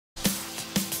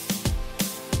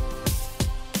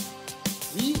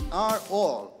are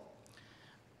all,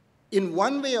 in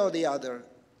one way or the other,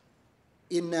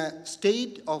 in a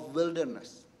state of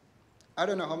wilderness. I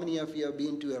don't know how many of you have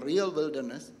been to a real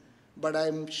wilderness, but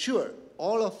I'm sure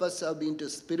all of us have been to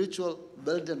spiritual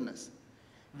wilderness,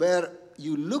 where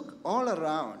you look all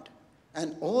around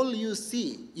and all you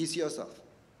see is yourself.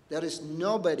 There is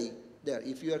nobody there.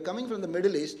 If you are coming from the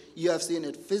Middle East, you have seen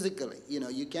it physically.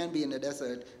 You can't be in a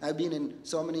desert. I've been in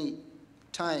so many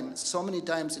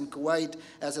times in Kuwait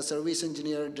as a service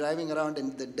engineer, driving around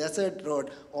in the desert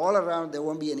road. All around, there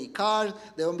won't be any cars,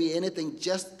 there won't be anything,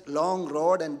 just long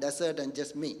road and desert and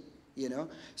just me,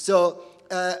 So,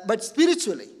 but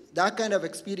spiritually, that kind of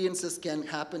experiences can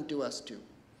happen to us too.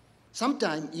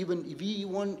 Sometimes even we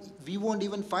won't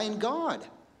even find God.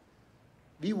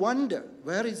 We wonder,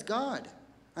 where is God?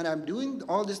 And I'm doing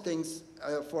all these things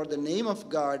for the name of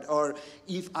God, or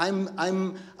if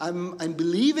I'm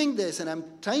believing this and I'm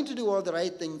trying to do all the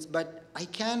right things, but I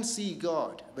can't see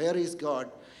God. Where is God?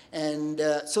 And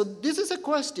so this is a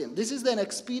question. This is an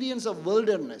experience of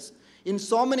wilderness. In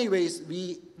so many ways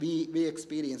we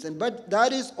experience. But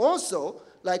that is also,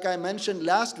 like I mentioned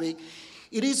last week,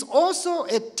 it is also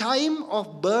a time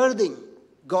of birthing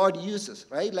God uses,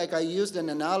 right? Like I used an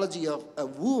analogy of a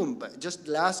womb just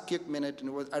last quick minute,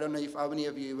 and I don't know if how many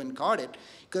of you even caught it,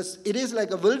 because it is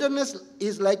like a wilderness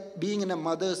is like being in a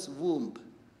mother's womb.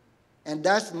 And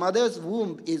that mother's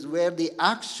womb is where the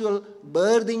actual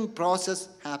birthing process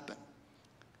happens.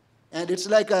 And it's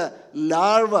like a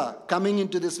larva coming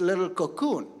into this little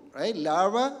cocoon, right?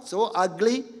 Larva, so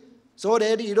ugly, so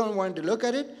dirty, you don't want to look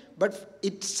at it. But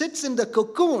it sits in the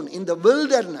cocoon, in the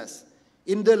wilderness,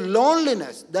 in the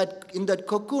loneliness, that in that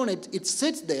cocoon, it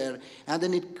sits there, and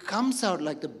then it comes out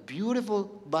like the beautiful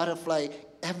butterfly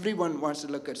everyone wants to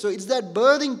look at. So it's that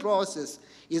birthing process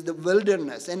is the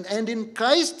wilderness. And in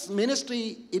Christ's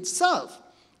ministry itself,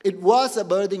 it was a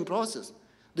birthing process.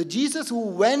 The Jesus who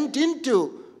went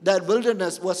into that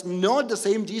wilderness was not the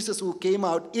same Jesus who came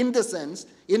out in the sense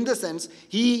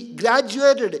he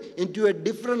graduated into a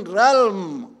different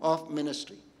realm of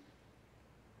ministry.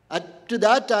 To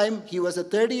that time, he was a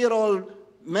 30-year-old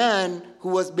man who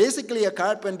was basically a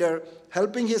carpenter,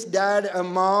 helping his dad, a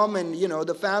mom, and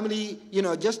the family,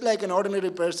 just like an ordinary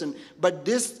person. But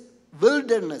this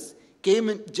wilderness came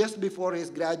in just before his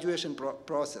graduation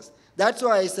process. That's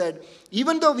why I said,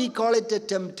 even though we call it a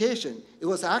temptation, it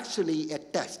was actually a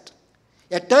test.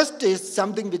 A test is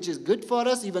something which is good for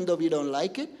us, even though we don't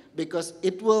like it, because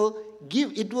it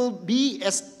will be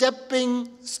a stepping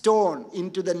stone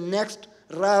into the next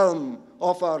realm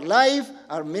of our life,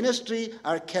 our ministry,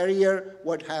 our career,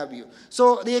 what have you.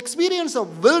 So the experience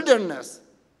of wilderness,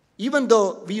 even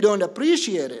though we don't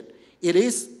appreciate it, it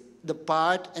is the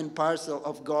part and parcel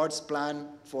of God's plan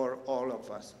for all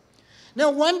of us.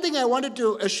 Now, one thing I wanted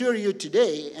to assure you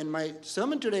today, and my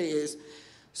sermon today is,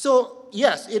 so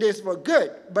yes, it is for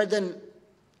good, but then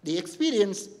the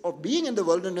experience of being in the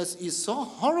wilderness is so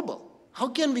horrible. How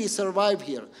can we survive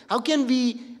here? How can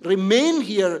we remain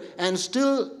here and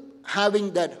still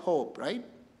having that hope, right?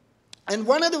 And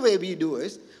one other way we do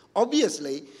is,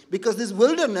 obviously, because this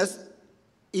wilderness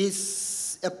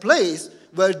is a place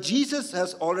where Jesus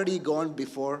has already gone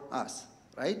before us,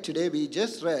 right? Today we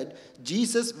just read,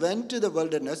 Jesus went to the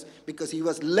wilderness because he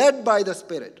was led by the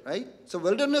Spirit, right? So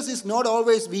wilderness is not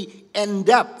always we end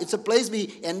up. It's a place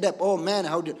we end up, oh man,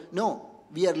 no.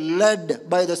 We are led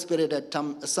by the Spirit at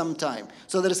some time.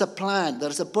 So there is a plan, there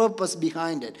is a purpose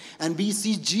behind it. And we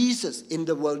see Jesus in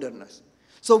the wilderness.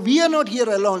 So we are not here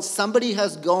alone. Somebody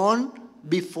has gone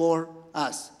before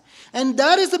us. And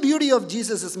that is the beauty of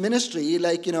Jesus' ministry.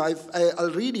 Like,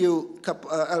 I'll read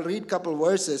a couple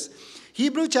verses.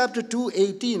 Hebrew chapter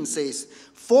 2:18 says,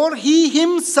 "For he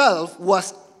himself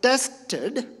was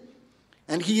tested,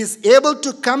 and he is able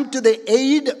to come to the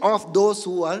aid of those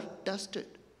who are tested."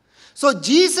 So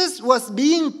Jesus was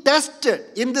being tested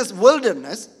in this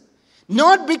wilderness,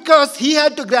 not because he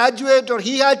had to graduate or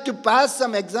he had to pass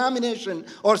some examination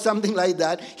or something like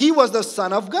that. He was the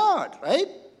Son of God, right?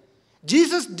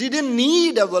 Jesus didn't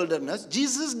need a wilderness.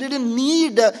 Jesus didn't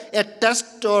need a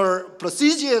test or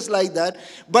procedures like that.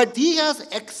 But he has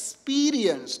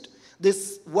experienced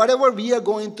this, whatever we are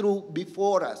going through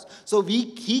before us. So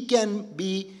he can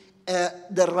be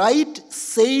the right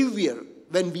Savior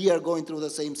when we are going through the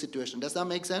same situation. Does that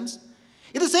make sense?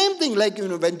 It's the same thing like,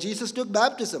 when Jesus took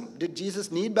baptism. Did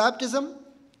Jesus need baptism?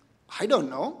 I don't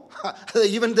know.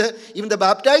 even the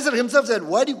baptizer himself said,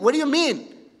 what do you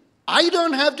mean? I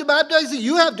don't have to baptize you.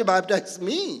 You have to baptize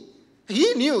me.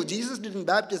 He knew Jesus didn't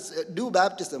do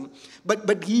baptism,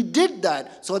 but he did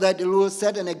that so that it will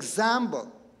set an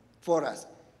example for us.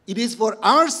 It is for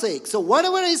our sake. So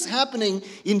whatever is happening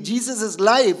in Jesus'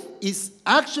 life is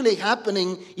actually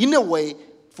happening in a way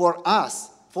for us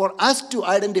to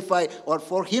identify, or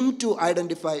for him to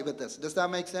identify with us. Does that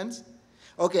make sense?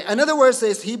 Okay, another verse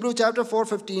says, Hebrews chapter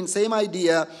 4:15, same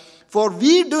idea. For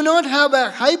we do not have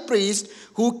a high priest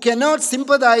who cannot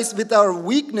sympathize with our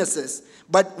weaknesses,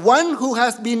 but one who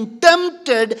has been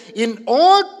tempted in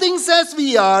all things as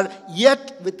we are,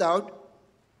 yet without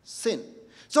sin.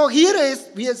 So here is,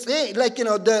 we are saying,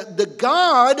 the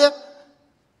God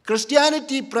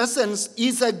Christianity presents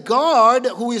is a God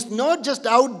who is not just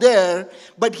out there,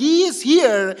 but he is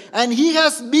here, and he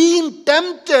has been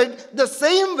tempted the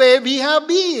same way we have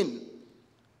been.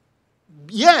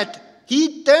 Yet,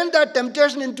 he turned that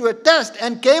temptation into a test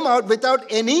and came out without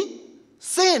any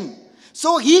sin.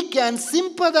 So he can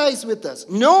sympathize with us.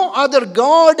 No other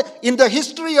God in the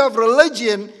history of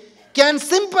religion can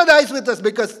sympathize with us,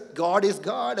 because God is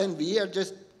God and we are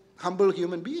just humble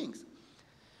human beings.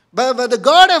 But the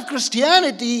God of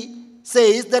Christianity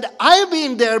says that I've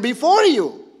been there before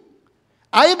you.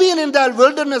 I've been in that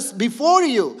wilderness before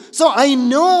you. So I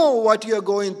know what you're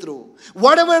going through.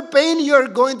 Whatever pain you're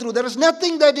going through, there is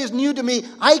nothing that is new to me.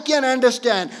 I can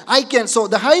understand. So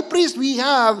the high priest we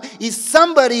have is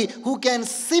somebody who can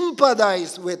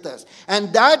sympathize with us.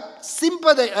 And that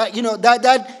sympathy,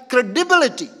 that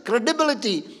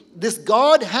credibility this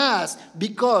God has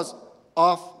because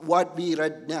of what we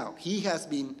read now. He has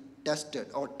been tested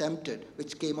or tempted,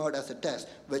 which came out as a test,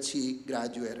 which he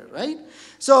graduated, right?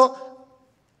 So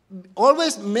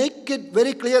always make it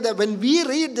very clear that when we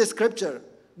read the scripture,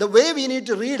 the way we need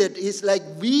to read it is like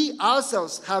we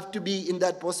ourselves have to be in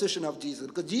that position of Jesus,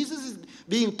 because Jesus is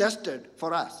being tested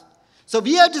for us. So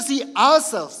we have to see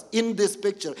ourselves in this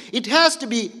picture. It has to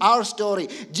be our story.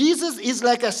 Jesus is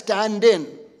like a stand-in.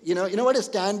 You know what a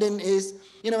stand-in is?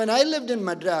 When I lived in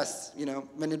Madras,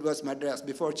 when it was Madras,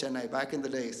 before Chennai, back in the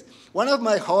days, one of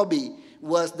my hobby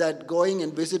was that going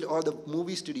and visit all the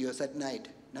movie studios at night.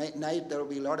 Night, there will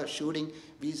be a lot of shooting.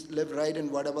 We lived right in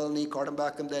Vadavalni,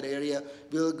 Kodambakkam, that area.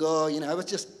 We'll go, I was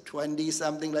just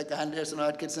 20-something, like Anderson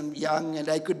Atkinson, young, and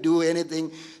I could do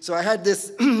anything. So I had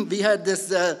this, we had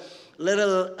this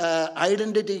little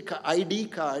ID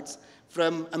cards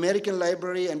from American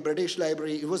Library and British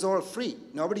Library. It was all free.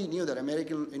 Nobody knew that.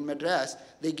 In Madras,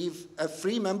 they give a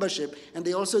free membership, and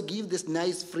they also give this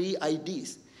nice free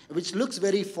IDs, which looks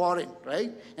very foreign,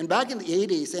 right? And back in the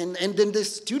 80s, and then the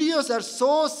studios are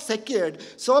so secured,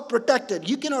 so protected,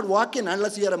 you cannot walk in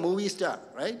unless you are a movie star,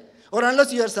 right? Or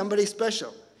unless you are somebody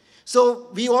special. So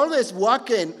we always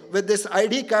walk in with this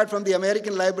ID card from the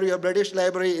American Library or British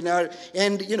Library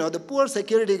the poor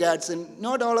security guards, and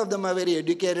not all of them are very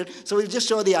educated, so we just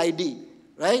show the ID,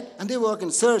 right? And they walk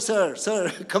in, sir,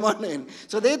 come on in.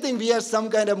 So they think we are some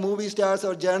kind of movie stars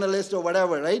or journalists or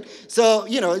whatever, right? So,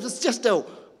 it's just a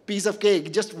piece of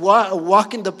cake. Just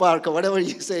walk in the park or whatever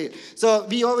you say. So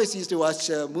we always used to watch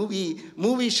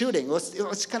movie shooting. It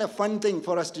was kind of fun thing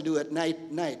for us to do at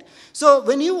night. So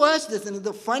when you watch this, and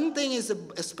the fun thing is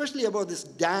especially about this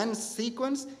dance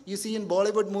sequence you see in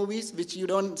Bollywood movies, which you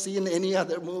don't see in any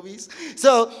other movies.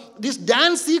 So this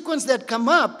dance sequence that come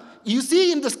up, you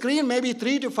see in the screen maybe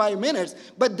 3 to 5 minutes,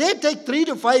 but they take 3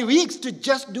 to 5 weeks to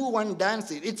just do one dance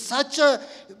scene. It's such a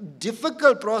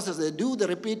difficult process. They do the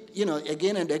repeat,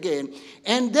 again and again.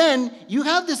 And then you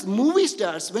have these movie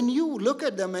stars, when you look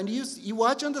at them and you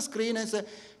watch on the screen and say,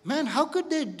 man, how could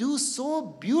they do so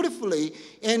beautifully?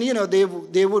 And,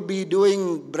 they would be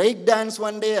doing break dance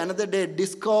one day, another day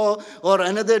disco, or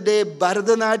another day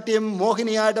Bharatanatyam,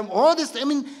 Mohiniyattam, all this.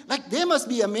 They must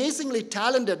be amazingly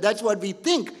talented. That's what we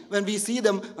think when we see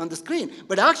them on the screen.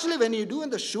 But actually, when you do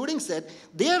in the shooting set,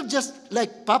 they are just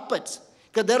like puppets.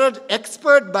 Because there are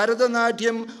expert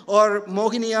Bharatanatyam or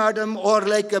Mohiniyattam or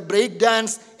like a break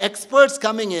dance experts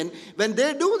coming in. When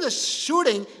they do the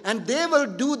shooting, and they will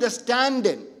do the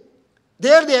stand-in.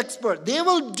 They're the expert. They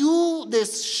will do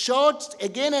these shots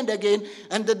again and again,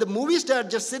 and then the movie star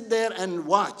just sit there and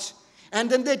watch. And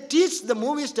then they teach the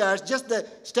movie stars just the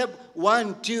step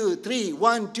 1, 2, 3,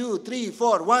 1, 2, 3,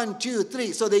 4, 1, 2,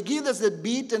 3. So they give us the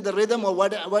beat and the rhythm or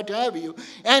what have you.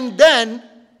 And then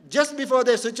just before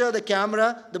they switch on the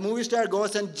camera, the movie star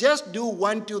goes and just do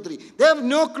 1, 2, 3. They have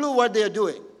no clue what they are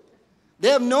doing. They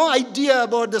have no idea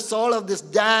about the soul of this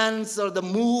dance or the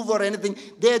move or anything.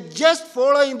 They're just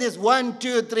following this 1,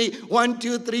 2, 3, 1,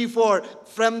 2, 3, 4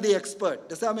 from the expert.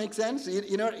 Does that make sense?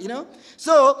 You know?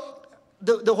 So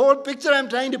the whole picture I'm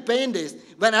trying to paint is,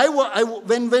 when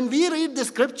we read the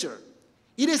scripture,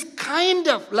 it is kind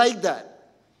of like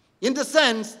that. In the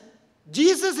sense,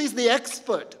 Jesus is the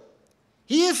expert.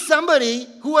 He is somebody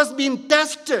who has been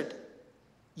tested.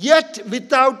 yet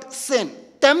without sin.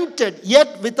 Tempted,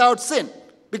 yet without sin.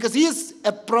 Because he is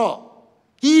a pro.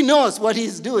 He knows what he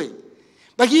is doing.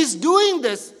 But he is doing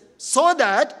this so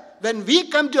that when we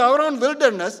come to our own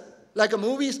wilderness, like a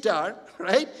movie star,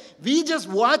 right? We just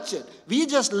watch it. We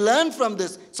just learn from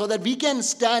this so that we can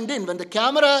stand in. When the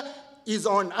camera is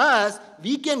on us,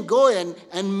 we can go in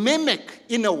and mimic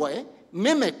in a way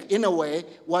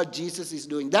what Jesus is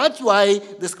doing. That's why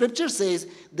the scripture says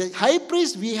the high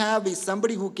priest we have is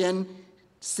somebody who can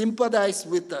sympathize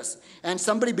with us. And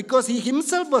somebody, because he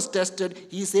himself was tested,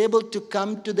 he is able to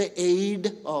come to the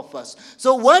aid of us.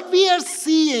 So what we are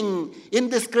seeing in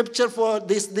the scripture for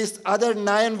this other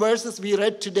 9 verses we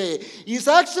read today is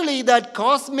actually that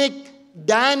cosmic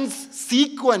dance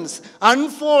sequence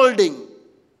unfolding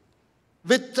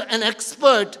with an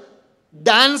expert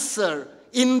dancer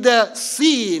in the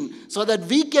scene so that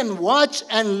we can watch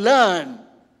and learn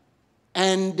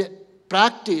and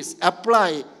practice,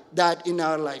 apply that in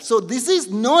our life. So this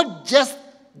is not just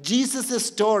Jesus'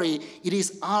 story, it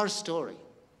is our story.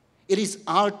 It is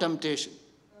our temptation.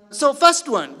 So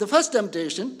the first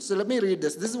temptation, so let me read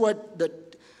this. This is what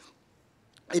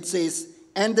it says.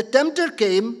 And the tempter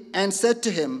came and said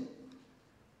to him,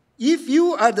 if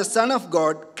you are the Son of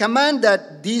God, command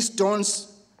that these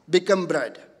stones become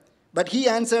bread. But he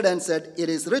answered and said, it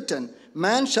is written,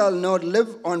 man shall not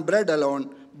live on bread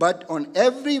alone, but on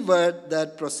every word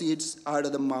that proceeds out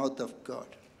of the mouth of God.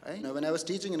 Right? Now, when I was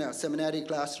teaching in a seminary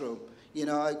classroom,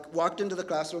 I walked into the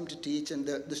classroom to teach, and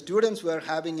the students were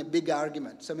having a big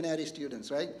argument, seminary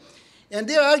students, right? And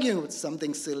they're arguing with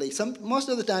something silly. Most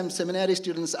of the time, seminary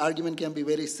students' argument can be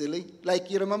very silly. Like,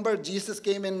 you remember Jesus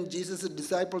came and Jesus'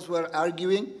 disciples were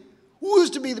arguing. Who is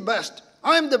to be the best?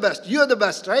 I'm the best. You're the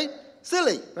best, right?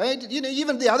 Silly, right?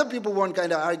 Even the other people won't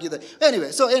kind of argue that. Anyway,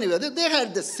 they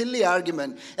had this silly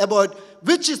argument about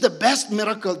which is the best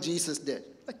miracle Jesus did.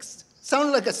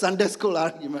 Sound like a Sunday school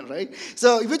argument, right?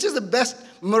 So, which is the best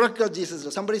miracle Jesus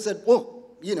did? Somebody said,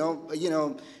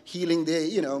 healing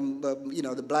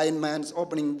the blind man's,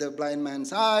 opening the blind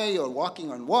man's eye, or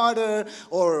walking on water,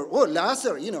 or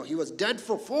Lazarus, he was dead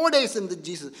for 4 days in the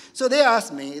Jesus. So they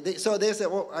asked me, they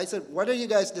said, I said, what are you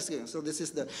guys discussing? So this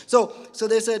is so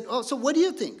they said, so what do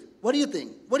you think? What do you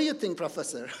think? What do you think,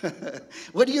 Professor?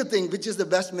 What do you think? Which is the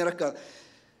best miracle?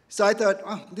 So I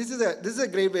thought, this is a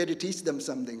great way to teach them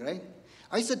something, right?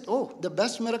 I said, the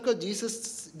best miracle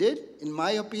Jesus did, in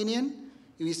my opinion,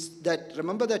 is that,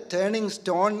 remember that turning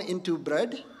stone into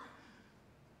bread?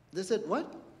 They said,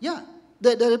 what? Yeah,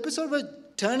 the episode was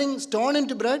turning stone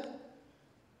into bread.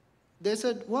 They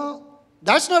said, well,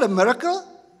 that's not a miracle.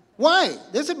 Why?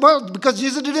 They said, well, because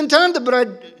Jesus didn't turn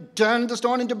the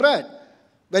stone into bread.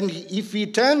 If he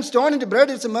turned stone into bread,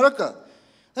 it's a miracle.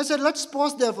 I said, let's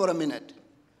pause there for a minute.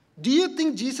 Do you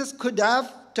think Jesus could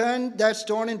have turned that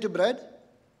stone into bread?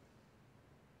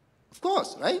 Of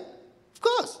course, right? Of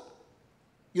course.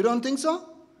 You don't think so?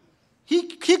 He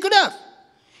could have.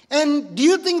 And do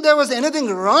you think there was anything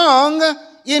wrong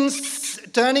in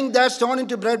turning that stone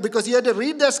into bread? Because you had to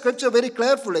read that scripture very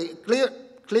clearly.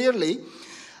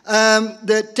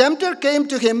 The tempter came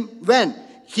to him when?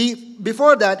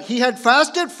 Before that, he had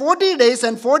fasted 40 days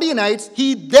and 40 nights.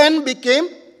 He then became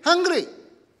hungry.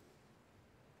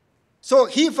 So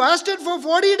he fasted for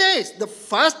 40 days. The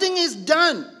fasting is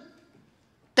done.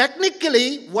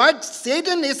 Technically, what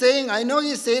Satan is saying, I know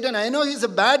he's Satan, I know he's a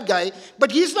bad guy,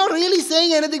 but he's not really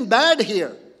saying anything bad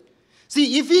here.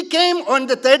 See, if he came on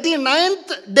the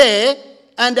 39th day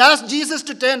and asked Jesus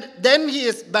to turn, then he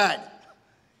is bad.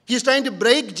 He's trying to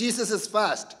break Jesus'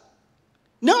 fast.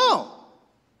 No,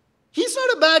 he's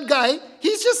not a bad guy.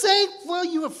 He's just saying, well,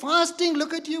 you were fasting,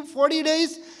 look at you, 40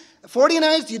 days, 40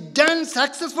 nights, you're done,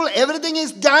 successful, everything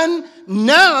is done.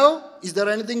 Now, is there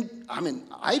anything,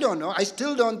 I don't know. I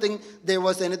still don't think there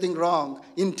was anything wrong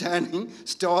in turning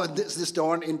the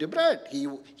stone into bread.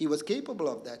 He was capable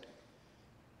of that.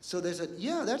 So they said,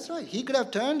 yeah, that's right. He could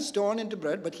have turned stone into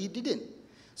bread, but he didn't.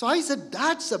 So I said,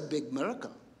 that's a big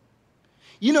miracle.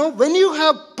 When you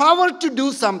have power to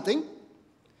do something,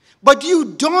 but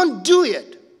you don't do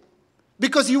it,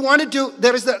 because you wanted to,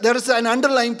 there is an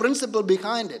underlying principle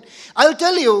behind it. I'll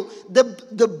tell you,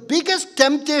 the biggest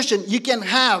temptation you can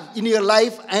have in your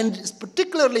life, and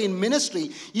particularly in ministry,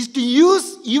 is to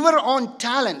use your own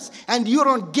talents and your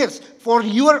own gifts for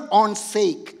your own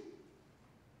sake.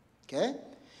 Okay?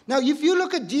 Now, if you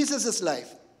look at Jesus'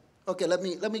 life, okay, let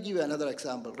me give you another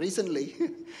example. Recently,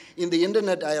 in the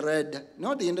internet I read,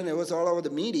 not the internet, it was all over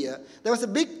the media, there was a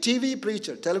big TV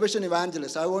preacher, television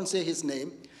evangelist, I won't say his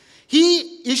name.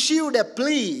 He issued a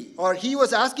plea, or he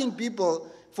was asking people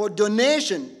for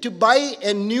donation to buy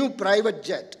a new private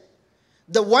jet.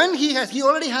 The one he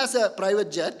already has a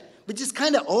private jet, which is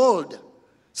kind of old.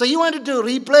 So he wanted to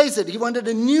replace it. He wanted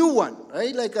a new one,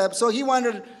 right? So he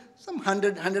wanted some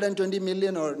 120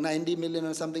 million or 90 million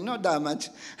or something, not that much.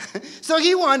 So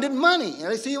he wanted money.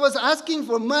 Right? So he was asking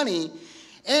for money.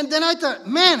 And then I thought,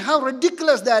 man, how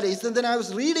ridiculous that is. And then I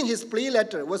was reading his plea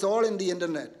letter. It was all in the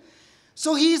internet.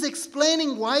 So he is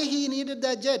explaining why he needed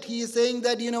that jet. He is saying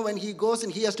that, when he goes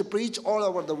and he has to preach all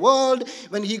over the world,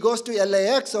 when he goes to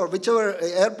LAX or whichever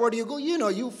airport you go,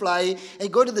 you fly and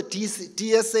go to the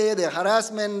TSA, the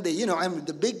harassment,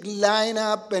 the big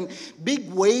lineup and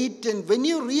big wait. And when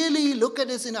you really look at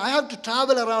this, I have to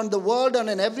travel around the world on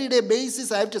an everyday basis.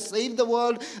 I have to save the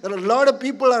world. There are a lot of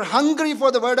people are hungry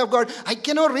for the word of God. I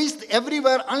cannot reach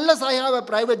everywhere unless I have a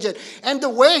private jet. And the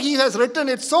way he has written,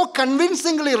 it's so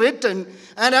convincingly written.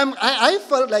 And I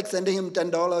felt like sending him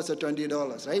 $10 or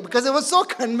 $20, right? Because it was so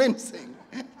convincing.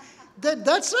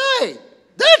 That's right.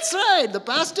 That's right. The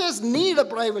pastors need a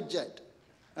private jet,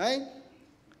 right?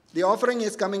 The offering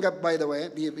is coming up, by the way.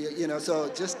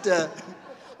 So just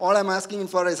all I'm asking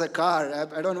for is a car.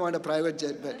 I don't want a private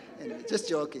jet, but anyway, just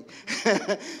joking.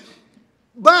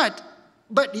 But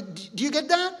do you get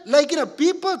that?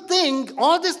 People think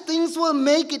all these things will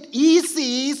make it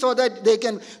easy so that they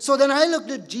can. So then I looked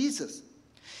at Jesus.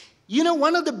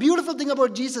 One of the beautiful things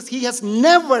about Jesus, he has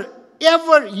never,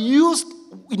 ever used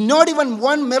not even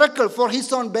one miracle for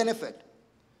his own benefit.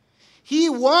 He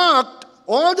walked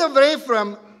all the way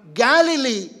from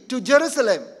Galilee to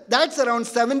Jerusalem. That's around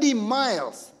 70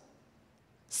 miles.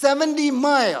 70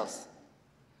 miles.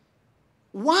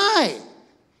 Why?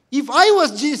 If I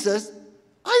was Jesus,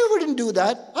 I wouldn't do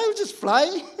that. I would just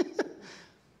fly.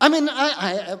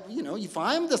 If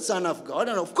I'm the Son of God,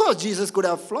 and of course Jesus could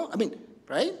have flown.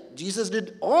 Right? Jesus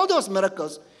did all those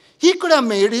miracles. He could have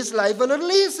made his life a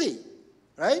little easy.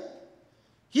 Right?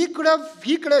 He could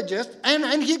have just,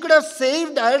 and he could have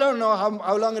saved, I don't know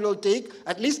how long it will take,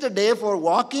 at least a day for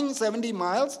walking 70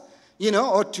 miles,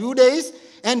 or 2 days.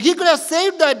 And he could have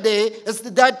saved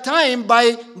that time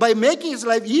by making his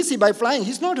life easy by flying.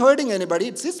 He's not hurting anybody.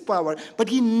 It's his power. But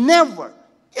he never,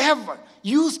 ever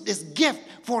used his gift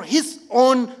for his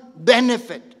own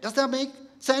benefit. Does that make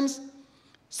sense?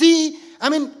 See,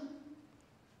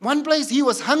 one place he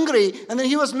was hungry, and then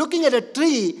he was looking at a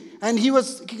tree, and he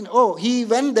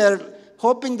went there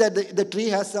hoping that the tree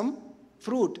has some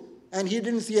fruit. And he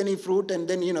didn't see any fruit, and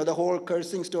then, the whole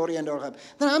cursing story and all that.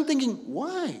 Then I'm thinking,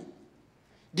 why?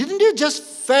 Didn't you just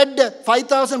fed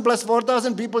 5,000 plus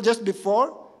 4,000 people just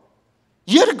before?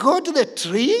 You had to go to the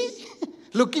tree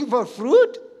looking for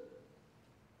fruit?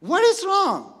 What is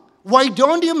wrong? Why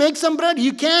don't you make some bread?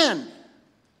 You can.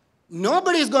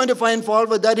 Nobody is going to find fault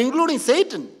with that, including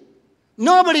Satan.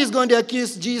 Nobody is going to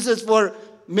accuse Jesus for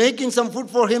making some food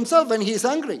for himself when he is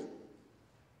hungry.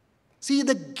 See,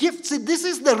 the gift, this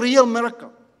is the real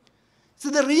miracle. See,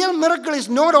 the real miracle is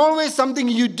not always something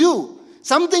you do.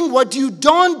 Something what you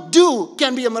don't do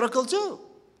can be a miracle too.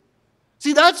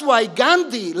 See, that's why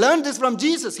Gandhi learned this from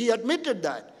Jesus. He admitted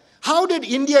that. How did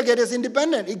India get its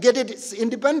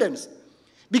independence?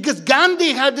 Because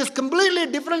Gandhi had this completely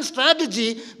different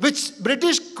strategy which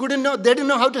British couldn't know. They didn't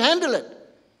know how to handle it.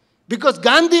 Because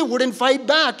Gandhi wouldn't fight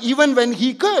back even when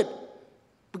he could.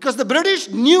 Because the British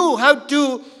knew how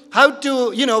to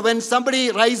when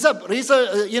somebody rise up, all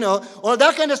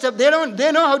that kind of stuff, they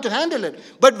know how to handle it.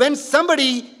 But when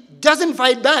somebody doesn't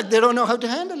fight back, they don't know how to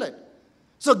handle it.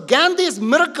 So Gandhi's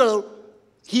miracle,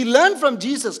 he learned from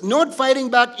Jesus, not fighting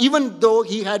back even though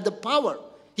he had the power.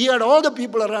 He had all the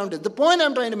people around it. The point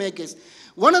I'm trying to make is,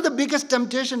 one of the biggest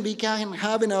temptations we can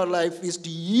have in our life is to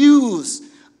use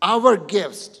our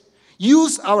gifts,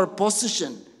 use our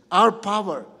position, our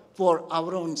power for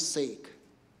our own sake.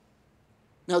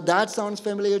 Now that sounds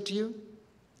familiar to you?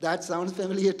 That sounds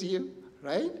familiar to you,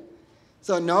 right?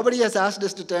 So nobody has asked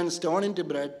us to turn stone into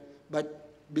bread, but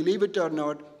believe it or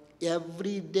not,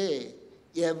 every day,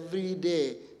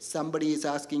 somebody is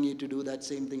asking you to do that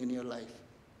same thing in your life.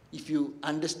 If you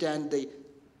understand the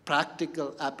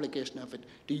practical application of it,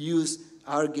 to use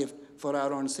our gift for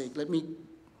our own sake. Let me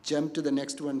jump to the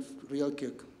next one real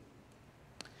quick.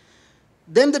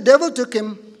 Then the devil took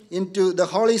him into the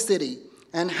holy city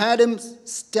and had him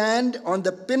stand on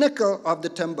the pinnacle of the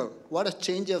temple. What a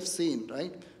change of scene,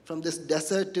 right? From this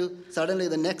desert to suddenly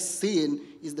the next scene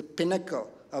is the pinnacle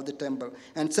of the temple.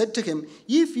 And said to him,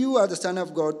 if you are the Son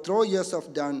of God, throw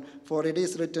yourself down, for it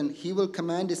is written, he will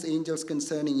command his angels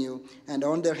concerning you, and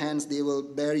on their hands they will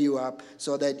bear you up,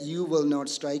 so that you will not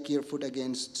strike your foot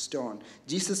against stone.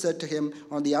 Jesus said to him,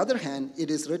 on the other hand,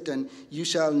 it is written, you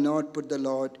shall not put the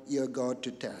Lord your God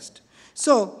to test.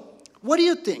 So, what do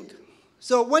you think?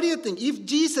 So what do you think? If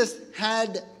Jesus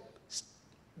had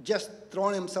just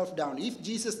thrown himself down, if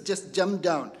Jesus just jumped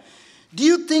down, do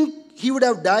you think he would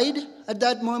have died at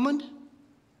that moment?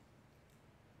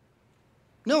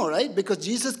 No, right? Because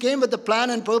Jesus came with a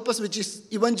plan and purpose, which is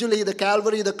eventually the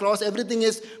Calvary, the cross, everything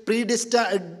is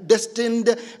predestined,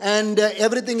 and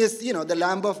everything is, the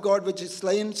Lamb of God, which is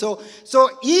slain. So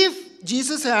if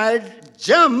Jesus had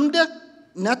jumped,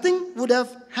 nothing would have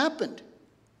happened,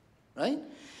 right?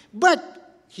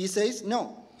 But he says,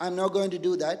 no, I'm not going to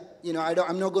do that.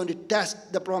 I'm not going to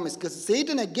test the promise. Because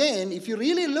Satan, again, if you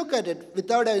really look at it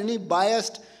without any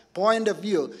biased point of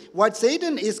view, what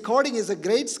Satan is quoting is a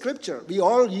great scripture we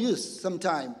all use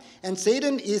sometime. And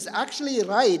Satan is actually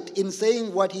right in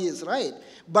saying what he is right.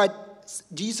 But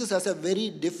Jesus has a very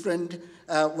different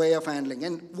way of handling.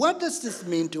 And what does this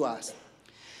mean to us?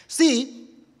 See,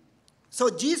 so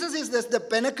Jesus is the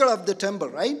pinnacle of the temple,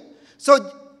 right? So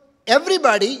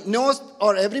everybody knows,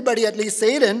 or everybody, at least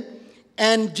Satan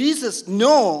and Jesus,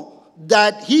 know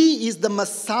that he is the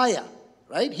Messiah.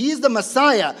 Right? He is the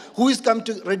Messiah who is come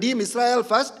to redeem Israel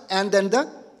first and then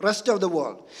the rest of the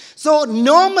world. So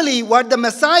normally what the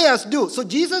Messiahs do, so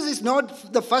Jesus is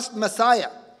not the first Messiah.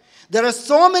 There are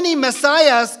so many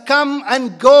Messiahs come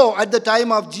and go at the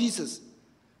time of Jesus,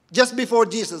 just before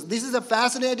Jesus. This is a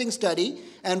fascinating study,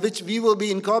 and which we will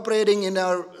be incorporating in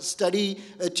our study,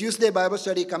 Tuesday Bible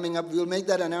study coming up. We will make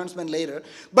that announcement later.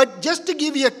 But just to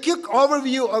give you a quick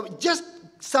overview of just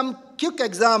some quick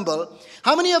example.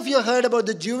 How many of you heard about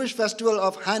the Jewish festival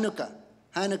of Hanukkah?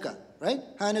 Hanukkah, right?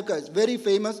 Hanukkah is very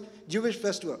famous Jewish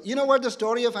festival. You know what the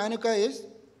story of Hanukkah is?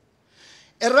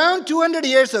 Around 200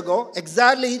 years ago,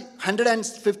 exactly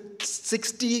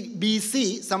 160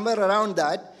 BC, somewhere around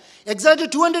that, exactly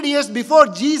 200 years before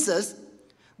Jesus,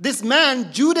 this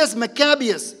man, Judas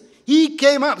Maccabeus, he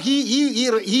came up.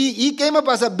 He came up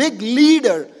as a big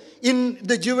leader in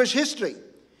the Jewish history.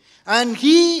 And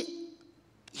he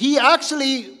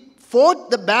actually fought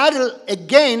the battle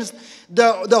against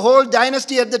the whole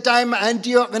dynasty at the time,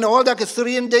 Antioch and all that,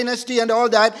 Syrian dynasty and all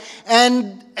that.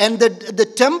 And the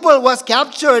temple was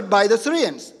captured by the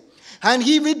Syrians. And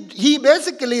he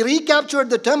basically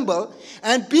recaptured the temple,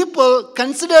 and people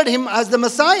considered him as the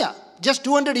Messiah. Just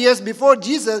 200 years before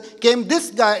Jesus came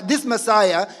this guy, this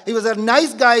Messiah. He was a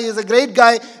nice guy, he was a great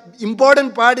guy,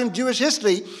 important part in Jewish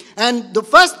history. And the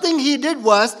first thing he did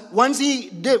was, once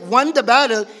he won the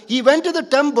battle, he went to the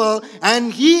temple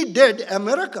and he did a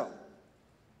miracle.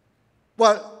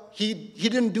 Well, he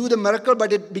didn't do the miracle,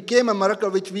 but it became a miracle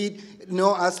which we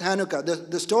know as Hanukkah.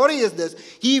 The story is this.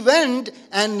 He went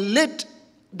and lit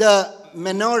the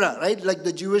menorah, right? Like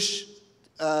the Jewish,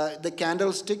 the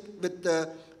candlestick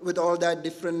with all that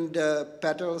different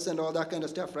petals and all that kind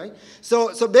of stuff, right?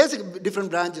 So basically,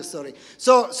 different branches, sorry.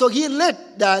 So he lit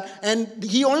that, and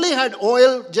he only had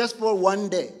oil just for one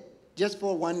day. Just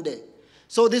for one day.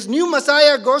 So this new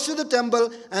Messiah goes to the temple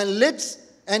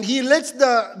and he lits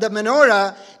the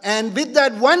menorah, and with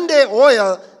that one day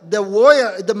oil,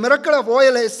 the miracle of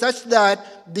oil is such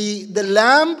that the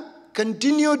lamp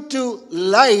continued to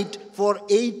light for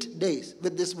 8 days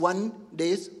with this 1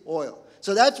 day's oil.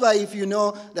 So that's why, if you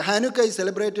know, the Hanukkah is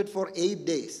celebrated for 8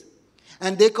 days.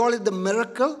 And they call it the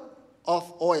miracle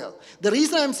of oil. The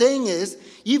reason I'm saying is,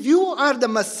 if you are the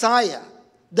Messiah,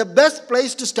 the best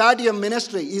place to start your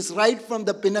ministry is right from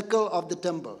the pinnacle of the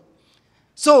temple.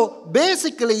 So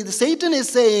basically, Satan is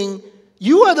saying,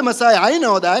 you are the Messiah. I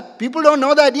know that. People don't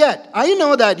know that yet. I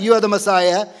know that you are the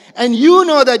Messiah. And you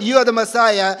know that you are the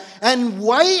Messiah. And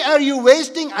why are you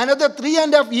wasting another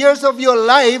 3.5 years of your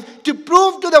life to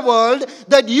prove to the world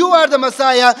that you are the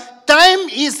Messiah? Time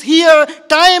is here.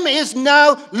 Time is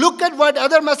now. Look at what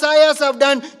other Messiahs have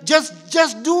done.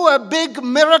 Just do a big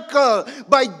miracle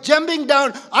by jumping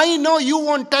down. I know you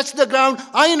won't touch the ground.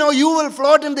 I know you will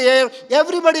float in the air.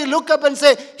 Everybody look up and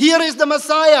say, here is the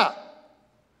Messiah.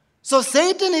 So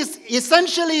Satan is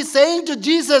essentially saying to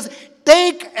Jesus,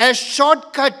 take a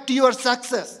shortcut to your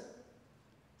success.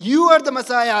 You are the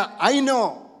Messiah, I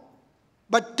know.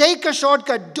 But take a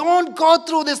shortcut. Don't go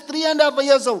through this 3.5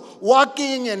 years of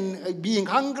walking and being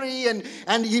hungry and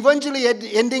eventually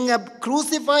ending up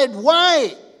crucified.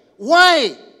 Why?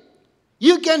 Why?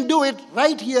 You can do it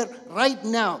right here, right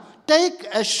now. Take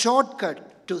a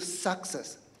shortcut to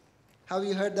success. Have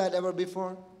you heard that ever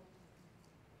before?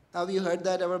 Have you heard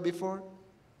that ever before?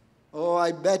 Oh,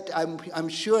 I bet, I'm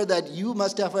sure that you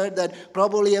must have heard that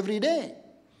probably every day.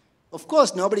 Of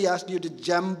course, nobody asked you to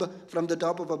jump from the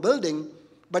top of a building,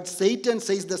 but Satan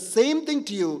says the same thing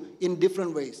to you in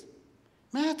different ways.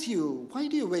 Matthew, why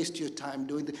do you waste your time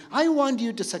doing this? I want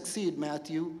you to succeed,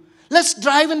 Matthew. Let's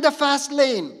drive in the fast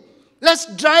lane.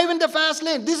 Let's drive in the fast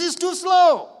lane. This is too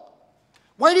slow.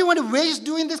 Why do you want to waste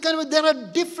doing this kind of? There are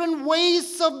different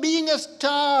ways of being a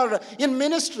star in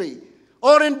ministry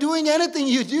or in doing anything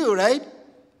you do, right?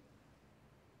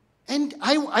 And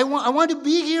I want to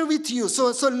be here with you.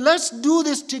 So let's do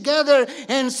this together.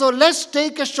 And so let's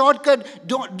take a shortcut.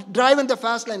 Don't drive in the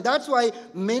fast lane. That's why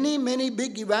many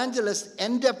big evangelists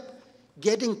end up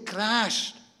getting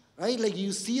crashed. Right? Like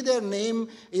you see their name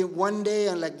in one day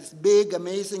and like this big,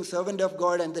 amazing servant of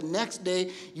God, and the next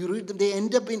day you read them, they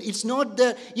end up in, it's not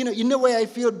the, in a way I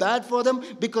feel bad for them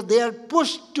because they are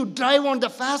pushed to drive on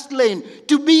the fast lane,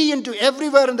 to be into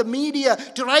everywhere in the media,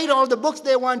 to write all the books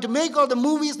they want, to make all the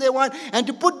movies they want, and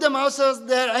to put themselves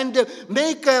there and to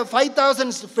make 5,000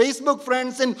 Facebook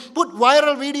friends and put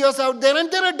viral videos out there.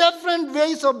 And there are different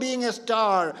ways of being a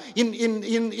star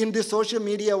in the social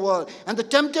media world. And the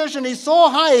temptation is so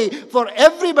high for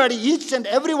everybody, each and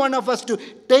every one of us, to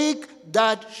take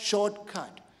that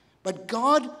shortcut. But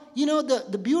God,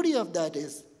 the beauty of that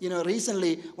is,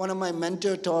 recently one of my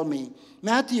mentors told me,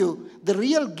 Mathew, the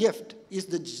real gift is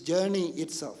the journey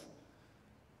itself.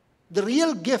 The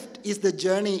real gift is the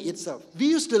journey itself. We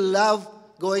used to love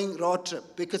going road trip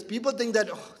because people think that,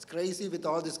 it's crazy with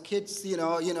all these kids, in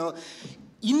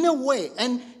a way.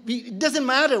 And it doesn't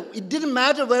matter. It didn't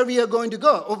matter where we are going to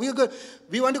go. Oh,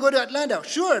 we want to go to Atlanta.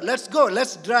 Sure, let's go.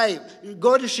 Let's drive.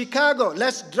 Go to Chicago.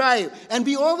 Let's drive. And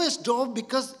we always drove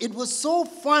because it was so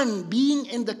fun being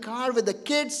in the car with the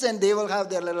kids, and they will have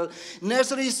their little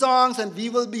nursery songs, and we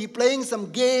will be playing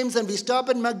some games, and we stop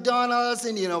at McDonald's,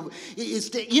 and it's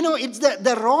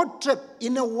the road trip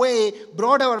in a way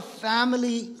brought our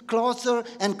family closer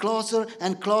and closer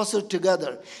and closer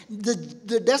together.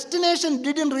 The destination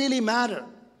didn't really matter.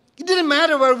 It didn't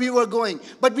matter where we were going,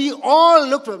 but we all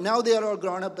looked for. Now they are all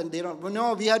grown up and they don't.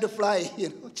 No, we had to fly. We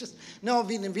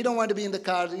don't want to be in the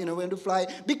car. We want to fly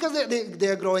because they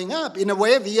are growing up. In a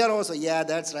way, we are also. Yeah,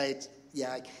 that's right.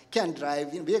 Yeah, I can't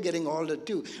drive. We are getting older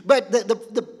too. But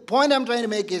the point I'm trying to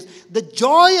make is the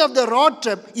joy of the road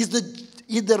trip is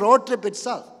the road trip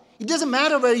itself. It doesn't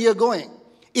matter where you're going.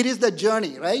 It is the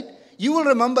journey, right? You will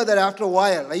remember that after a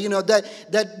while,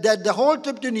 that the whole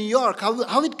trip to New York,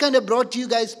 how it kind of brought you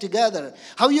guys together.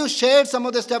 How you shared some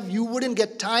of the stuff you wouldn't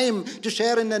get time to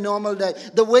share in a normal day.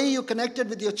 The way you connected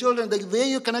with your children, the way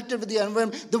you connected with the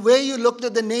environment, the way you looked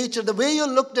at the nature, the way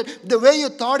you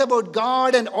thought about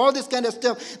God and all this kind of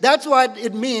stuff. That's what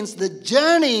it means. The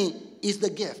journey is the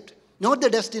gift, not the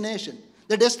destination.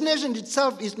 The destination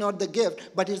itself is not the gift,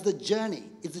 but it's the journey.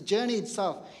 It's the journey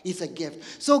itself is a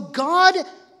gift. So God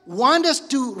want us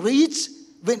to reach,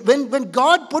 when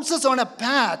God puts us on a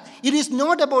path, it is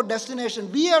not about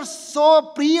destination. We are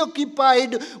so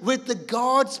preoccupied with the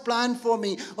God's plan for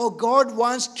me. Oh, God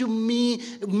wants me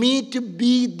to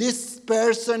be this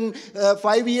person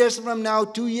 5 years from now,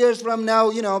 2 years from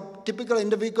now. Typical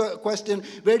interview question,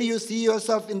 where do you see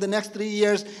yourself in the next 3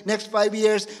 years, next 5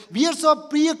 years? We are so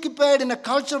preoccupied in a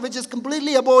culture which is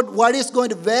completely about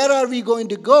where are we going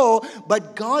to go?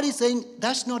 But God is saying,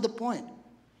 that's not the point.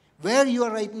 Where you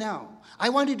are right now. I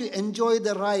want you to enjoy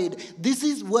the ride. This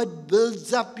is what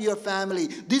builds up your family.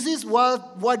 This is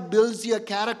what builds your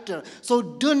character. So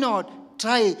do not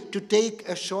try to take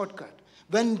a shortcut.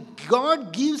 When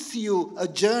God gives you a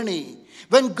journey,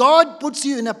 when God puts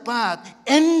you in a path,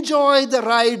 enjoy the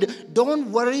ride.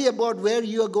 Don't worry about where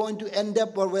you are going to end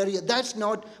up or that's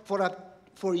not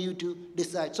for you to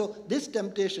decide. So this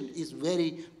temptation is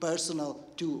very personal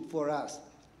too for us.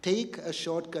 Take a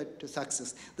shortcut to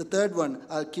success. The third one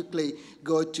I'll quickly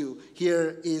go to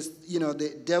here is,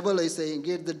 the devil is saying,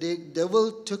 the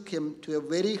devil took him to a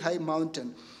very high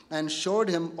mountain and showed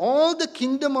him all the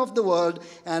kingdom of the world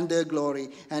and their glory.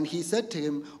 And he said to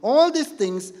him, all these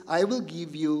things I will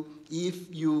give you if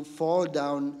you fall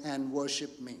down and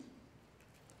worship me.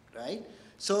 Right?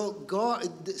 So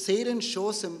Satan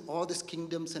shows him all these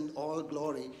kingdoms and all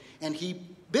glory. And he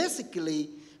basically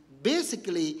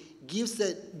gives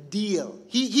a deal.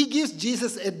 He gives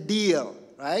Jesus a deal,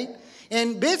 right?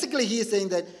 And basically he is saying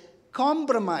that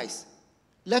compromise.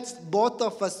 Let's both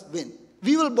of us win.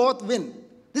 We will both win.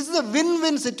 This is a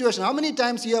win-win situation. How many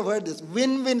times you have heard this?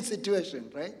 Win-win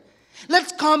situation, right?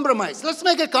 Let's compromise. Let's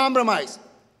make a compromise.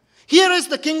 Here is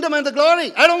the kingdom and the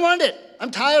glory. I don't want it.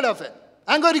 I'm tired of it.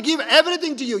 I'm going to give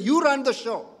everything to you. You run the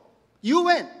show. You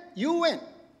win. You win.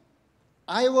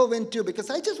 I will win too because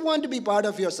I just want to be part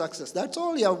of your success. That's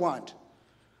all I want.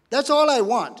 That's all I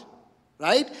want,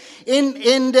 right?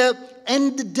 And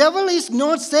the devil is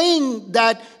not saying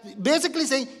that, basically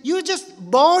saying, you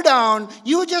just bow down,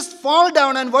 you just fall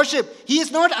down and worship. He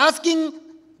is not asking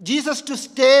Jesus to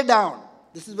stay down.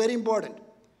 This is very important.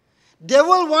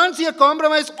 Devil wants your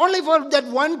compromise only for that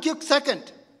one quick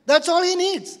second. That's all he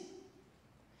needs.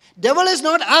 Devil is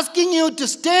not asking you to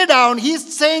stay down.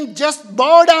 He's saying just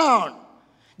bow down.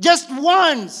 Just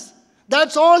once.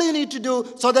 That's all you need to do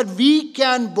so that we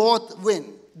can both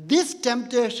win. This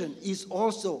temptation is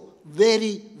also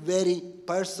very, very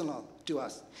personal to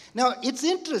us. Now, it's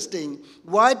interesting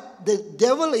what the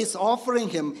devil is offering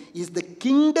him is the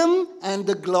kingdom and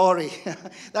the glory.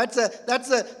 That's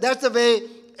a way,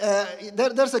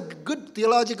 there's a good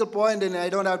theological point, and I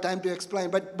don't have time to explain,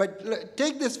 but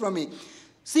take this from me.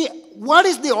 See, what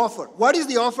is the offer? What is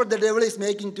the offer the devil is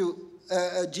making to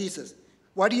Jesus?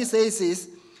 What he says is,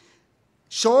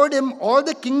 showed him all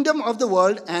the kingdom of the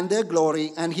world and their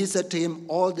glory, and he said to him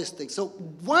all these things. So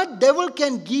what devil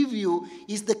can give you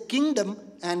is the kingdom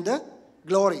and the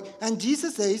glory. And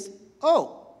Jesus says,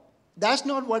 oh, that's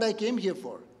not what I came here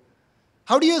for.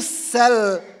 How do you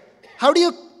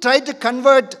try to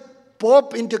convert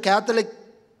Pope into Catholic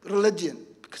religion?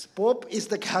 Because Pope is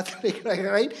the Catholic,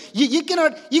 right? You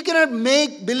cannot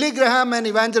make Billy Graham an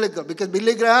evangelical, because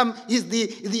Billy Graham is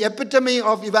the epitome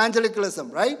of evangelicalism,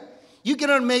 right? You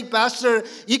cannot sell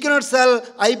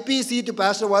IPC to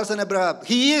Pastor Wilson Abraham.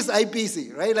 He is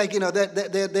IPC, right?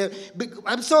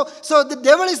 So the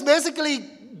devil is basically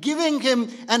giving him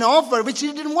an offer which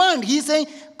he didn't want. He's saying,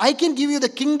 I can give you the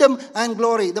kingdom and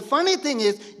glory. The funny thing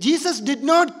is, Jesus did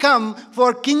not come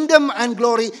for kingdom and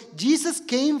glory. Jesus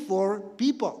came for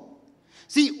people.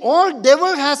 See, all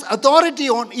devil has authority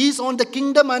on is on the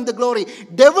kingdom and the glory.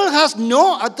 Devil has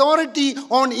no authority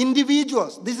on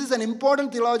individuals. This is an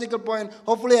important theological point.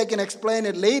 Hopefully I can explain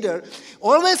it later.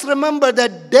 Always remember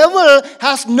that devil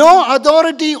has no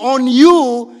authority on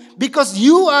you, because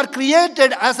you are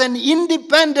created as an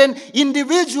independent,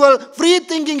 individual,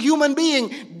 free-thinking human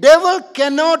being. Devil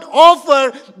cannot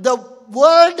offer the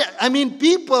world,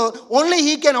 people, only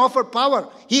he can offer power.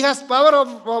 He has power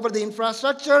over the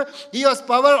infrastructure. He has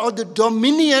power or the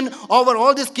dominion over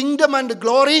all this kingdom and the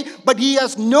glory, but he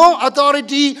has no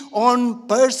authority on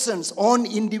persons, on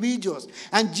individuals.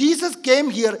 And Jesus came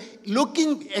here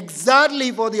looking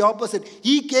exactly for the opposite.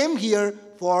 He came here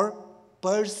for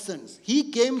persons.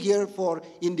 He came here for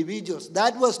individuals.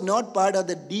 That was not part of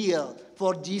the deal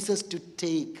for Jesus to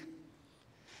take.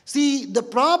 See, the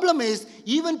problem is,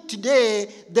 even today,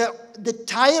 the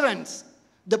tyrants,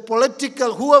 the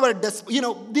political, whoever does,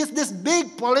 this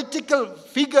big political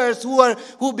figures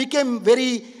who became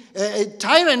very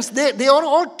tyrants, they are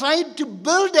all trying to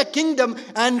build a kingdom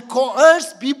and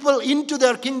coerce people into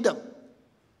their kingdom.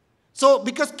 So,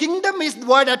 because kingdom is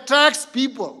what attracts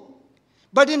people.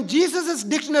 But in Jesus'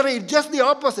 dictionary, it's just the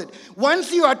opposite.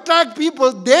 Once you attract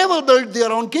people, they will build their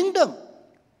own kingdom.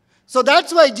 So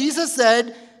that's why Jesus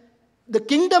said, the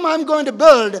kingdom I'm going to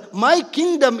build, my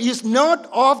kingdom is not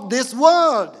of this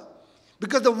world.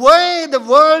 Because the way the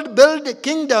world builds a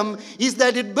kingdom is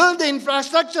that it builds the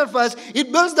infrastructure first.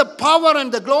 It builds the power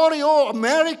and the glory. Oh,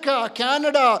 America,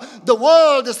 Canada, the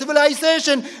world, the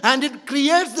civilization. And it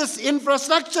creates this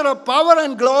infrastructure of power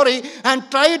and glory and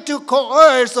try to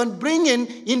coerce and bring in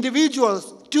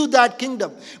individuals to that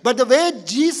kingdom. But the way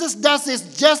Jesus does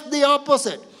is just the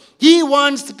opposite. He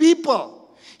wants people.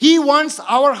 He wants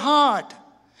our heart.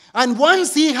 And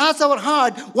once he has our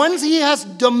heart, once he has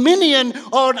dominion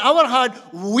on our heart,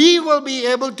 we will be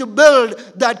able to build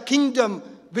that kingdom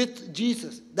with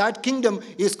Jesus. That kingdom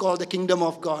is called the kingdom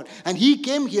of God. And he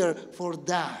came here for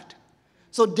that.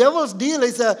 So devil's deal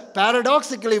is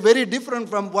paradoxically very different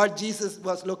from what Jesus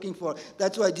was looking for.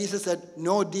 That's why Jesus said,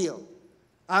 no deal.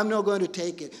 I'm not going to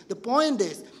take it. The point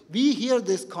is, we hear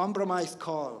these compromise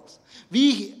calls.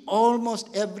 We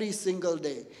almost every single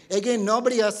day. Again,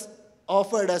 nobody has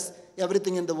offered us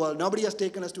everything in the world. Nobody has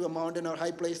taken us to a mountain or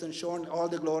high place and shown all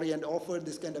the glory and offered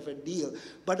this kind of a deal.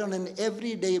 But on an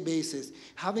everyday basis,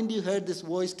 haven't you heard this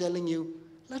voice telling you,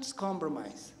 let's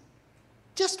compromise?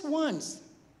 Just once.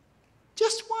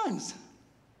 Just once.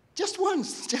 Just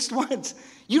once. Just once.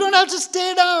 You don't have to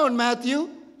stay down, Matthew.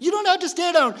 You don't have to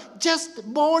stay down.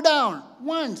 Just bow down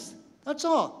once. That's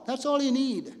all. That's all you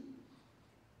need.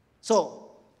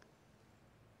 So,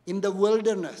 in the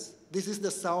wilderness, this is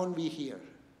the sound we hear.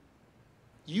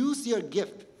 Use your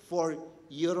gift for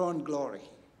your own glory.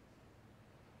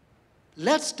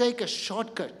 Let's take a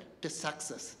shortcut to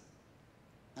success.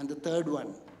 And the third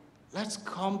one, let's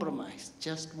compromise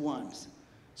just once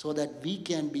so that we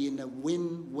can be in a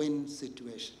win-win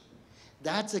situation.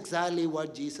 That's exactly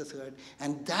what Jesus heard,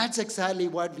 and that's exactly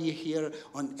what we hear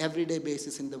on everyday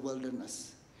basis in the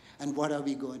wilderness. And what are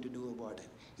we going to do about it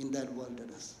in that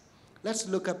wilderness? Let's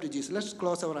look up to Jesus. Let's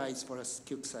close our eyes for a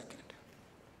quick second.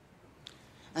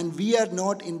 And we are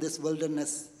not in this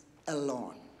wilderness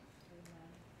alone.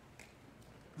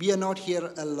 we are not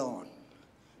here alone.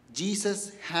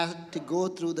 Jesus had to go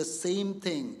through the same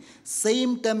thing,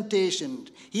 same temptation.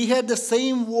 He had the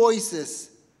same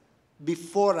voices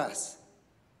before us,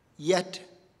 yet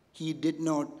he did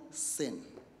not sin.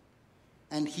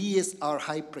 And he is our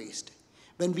high priest.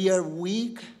 When we are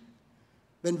weak,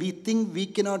 when we think we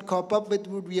cannot cope up with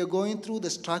what we are going through, the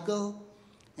struggle,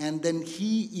 and then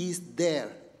he is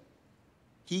there.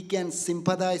 He can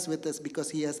sympathize with us because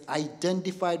he has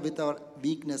identified with our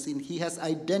weakness and he has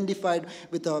identified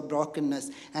with our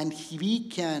brokenness. And we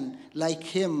can, like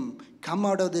him, come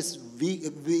out of this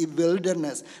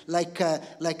wilderness like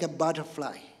a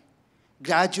butterfly,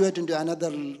 graduate into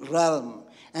another realm.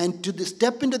 And to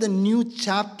step into the new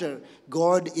chapter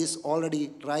God is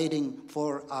already writing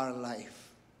for our life.